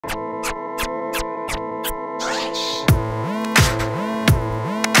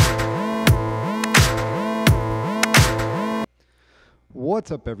What's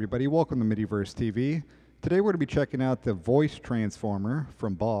up, everybody? Welcome to Midiverse TV. Today we're going to be checking out the voice transformer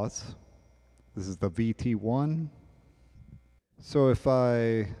from Boss. This is the VT-1. So if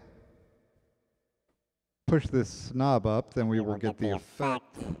I push this knob up, then we will get the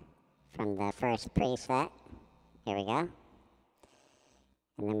effect from the first preset. Here we go.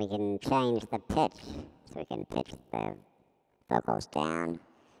 And then we can change the pitch. So we can pitch the vocals down,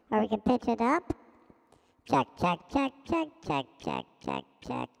 or we can pitch it up. Check, check, check, check, check, check, check,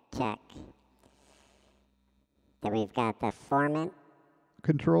 check, check. Then we've got the formant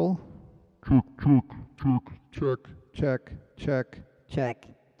control. Check, check, check, check,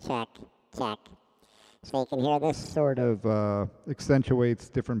 check, check. So you can hear this sort of accentuates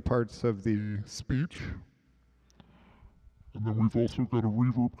different parts of the speech. And then we've also got a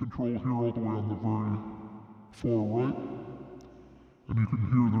reverb control here all the way on the very far right. And you can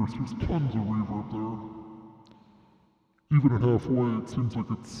hear there's just tons of reverb there. Even at halfway, it seems like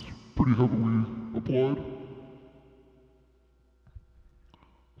it's pretty heavily applied.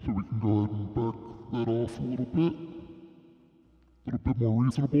 So we can go ahead and back that off a little bit more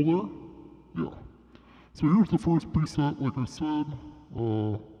reasonable there. Yeah. So here's the first preset, like I said.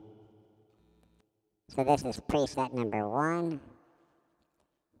 So this is preset number 1.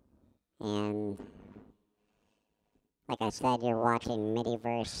 And like I said, you're watching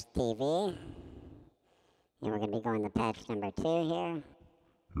Midiverse TV. And we're going to be going to patch number 2 here.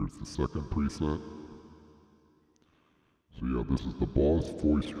 Here's the second preset. So yeah, this is the Boss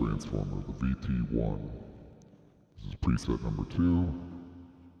voice transformer, the VT-1. This is preset number 2.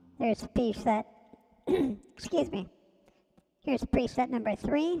 There's preset, excuse me. Here's preset number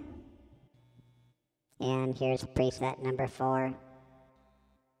 3. And here's preset number 4.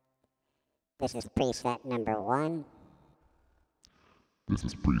 This is preset number 1. This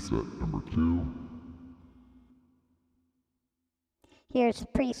is preset number 2. Here's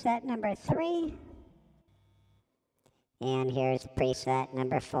preset number 3. And here's preset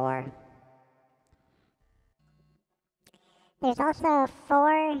number 4. There's also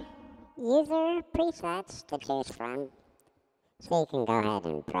 4 user presets to choose from. So you can go ahead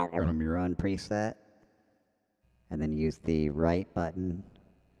and program your own preset, and then use the right button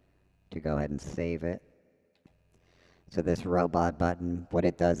to go ahead and save it. So this robot button, what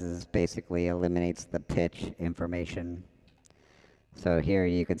it does is basically eliminates the pitch information. So here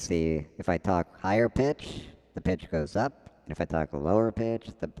you can see if I talk higher pitch, the pitch goes up, and if I talk lower pitch,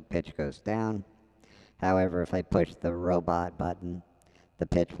 the pitch goes down. However, if I push the robot button, the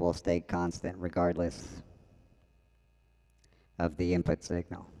pitch will stay constant regardless of the input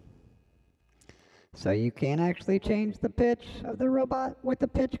signal. So you can actually change the pitch of the robot with the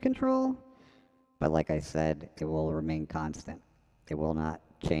pitch control, but like I said, it will remain constant. It will not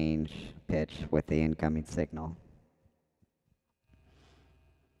change pitch with the incoming signal.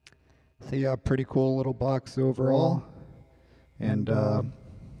 So yeah, pretty cool little box overall. And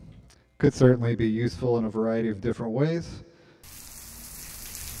could certainly be useful in a variety of different ways.